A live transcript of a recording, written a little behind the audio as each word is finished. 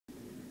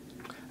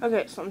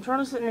Okay, so I'm trying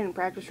to sit in a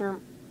practice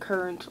room,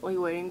 currently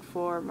waiting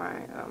for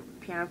my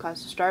piano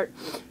class to start,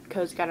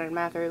 because I got out of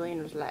math early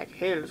and was like,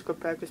 hey, let's go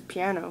practice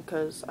piano,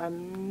 because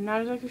I'm not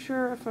exactly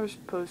sure if I was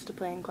supposed to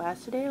play in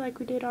class today like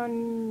we did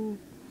on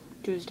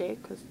Tuesday,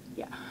 because,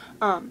 yeah.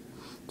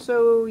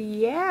 So,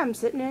 yeah, I'm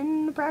sitting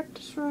in the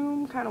practice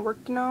room, kind of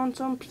working on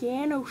some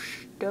piano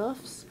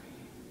stuffs,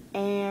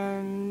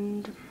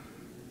 and,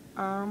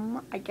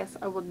 I guess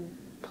I would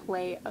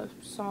play a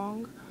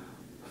song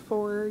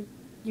for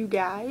you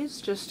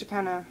guys, just to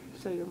kind of,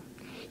 so you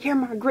hear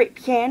my great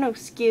piano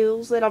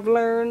skills that I've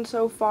learned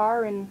so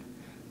far in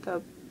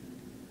the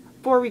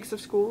 4 weeks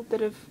of school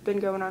that have been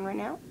going on right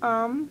now.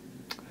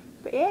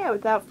 But yeah,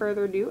 without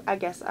further ado, I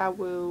guess I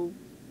will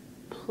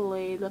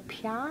play the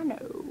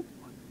piano.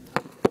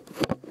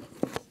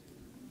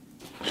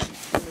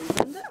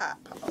 Moving the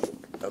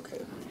iPod. Okay.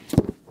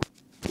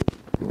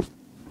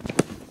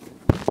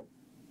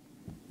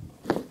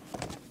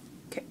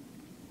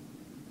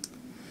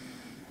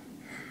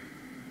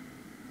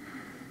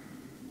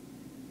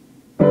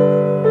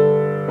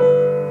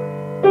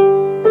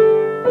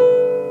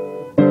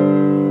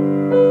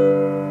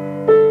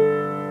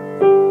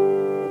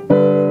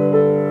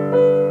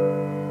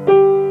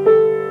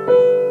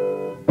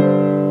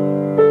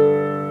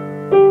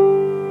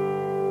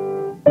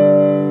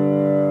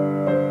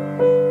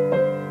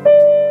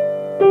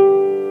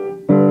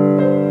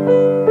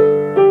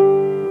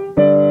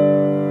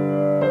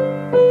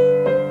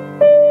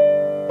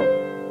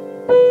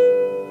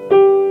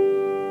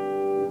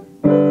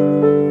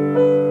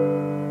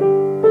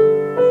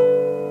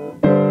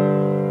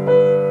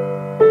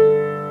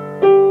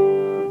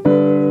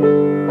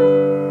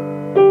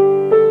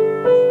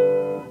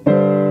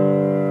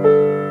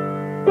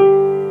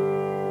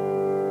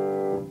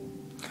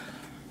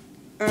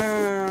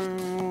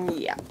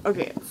 Yeah,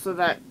 okay, so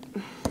that,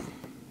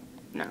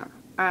 no,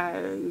 I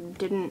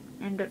didn't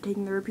end up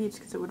taking the repeats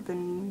because it would have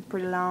been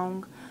pretty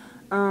long,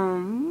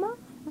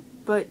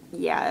 but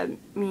yeah, I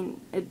mean,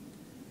 it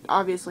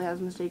obviously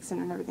has mistakes in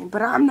it and everything,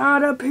 but I'm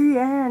not a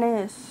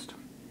pianist.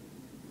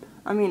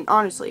 I mean,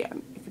 honestly,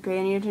 if you pay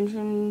any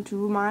attention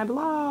to my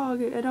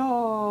blog at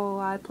all,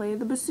 I play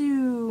the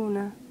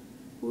bassoon.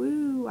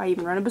 Woo! I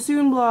even run a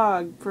bassoon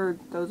blog, for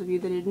those of you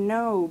that didn't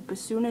know.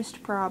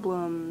 Bassoonist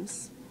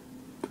problems.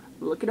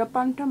 Look it up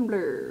on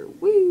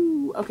Tumblr.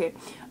 Woo! Okay,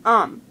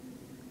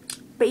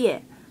 but yeah,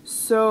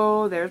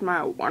 so there's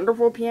my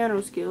wonderful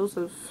piano skills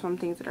of some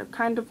things that I've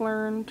kind of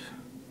learned.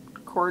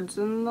 Chords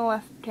in the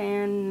left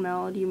hand,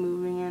 melody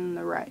moving in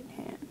the right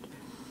hand.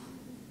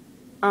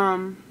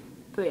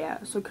 But yeah,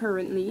 so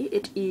currently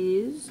it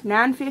is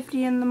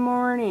 9:50 in the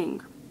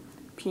morning.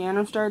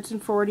 Piano starts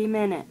in 40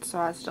 minutes, so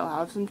I still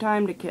have some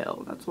time to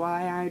kill. That's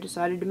why I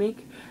decided to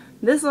make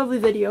this lovely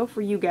video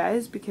for you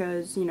guys,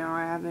 because, you know,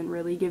 I haven't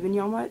really given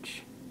y'all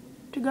much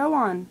to go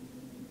on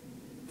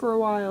for a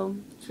while.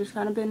 It's just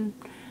kind of been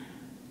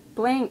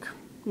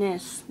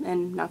blankness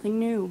and nothing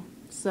new.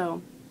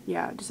 So,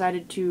 yeah, I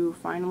decided to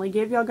finally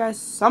give y'all guys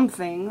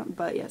something.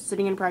 But yeah,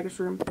 sitting in practice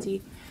room.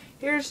 See,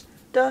 here's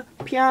the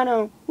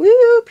piano.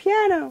 Woo,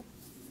 piano!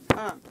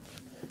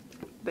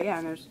 But yeah,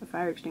 and there's a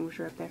fire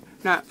extinguisher up there.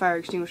 Not fire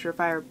extinguisher,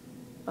 fire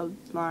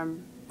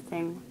alarm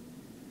thing.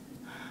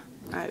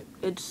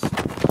 It's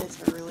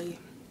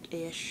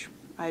early-ish.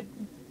 I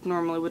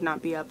normally would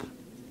not be up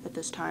at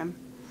this time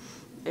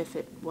if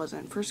it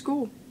wasn't for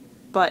school.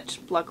 But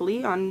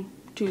luckily, on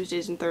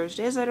Tuesdays and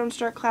Thursdays, I don't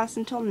start class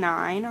until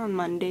 9. On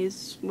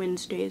Mondays,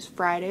 Wednesdays,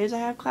 Fridays, I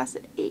have class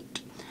at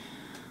 8.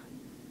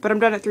 But I'm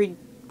done at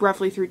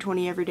roughly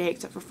 3:20 every day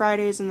except for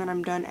Fridays, and then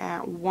I'm done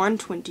at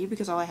 1:20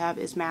 because all I have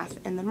is math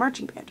and then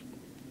marching band.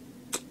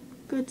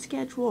 Good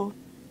schedule.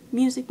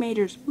 Music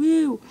majors.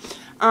 Woo!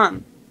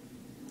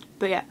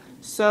 But yeah,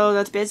 so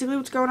that's basically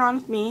what's going on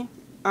with me.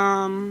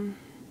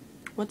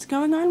 What's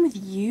going on with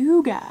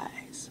you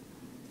guys?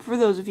 For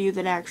those of you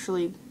that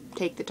actually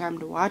take the time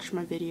to watch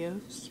my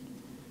videos.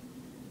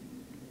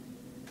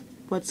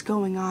 What's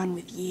going on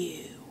with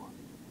you?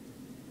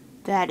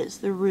 That is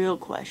the real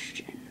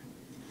question.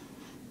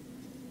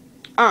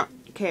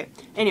 Okay,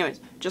 anyways,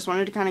 just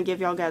wanted to kind of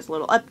give y'all guys a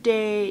little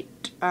update,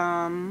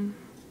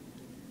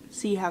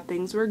 see how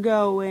things were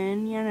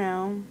going, you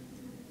know.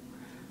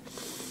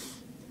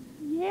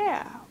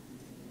 Yeah.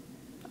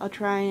 I'll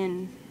try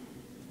and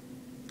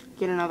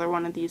get another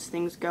one of these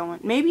things going.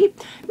 Maybe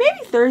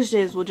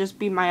Thursdays will just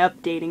be my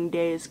updating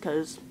days,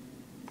 because,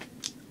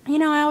 you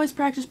know, I always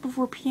practice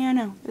before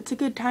piano. It's a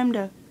good time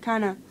to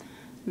kind of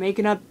make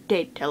an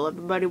update, tell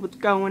everybody what's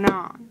going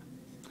on.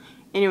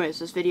 Anyways,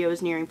 this video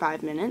is nearing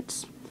 5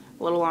 minutes.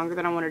 A little longer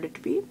than I wanted it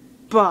to be.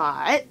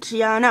 But,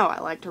 yeah, I know, I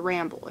like to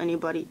ramble.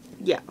 Anybody?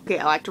 Yeah, okay,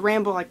 I like to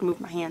ramble, I like to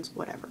move my hands,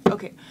 whatever.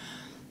 Okay,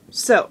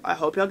 so, I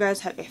hope y'all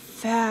guys have a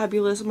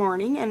fabulous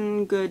morning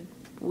and good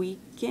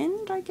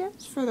weekend, I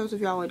guess. For those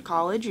of y'all in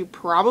college, you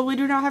probably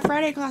do not have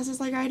Friday classes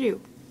like I do.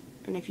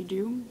 And if you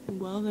do,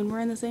 well, then we're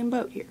in the same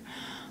boat here.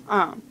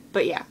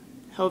 But yeah,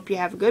 hope you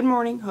have a good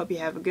morning, hope you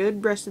have a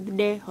good rest of the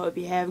day, hope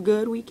you have a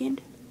good weekend.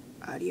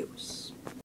 Adios.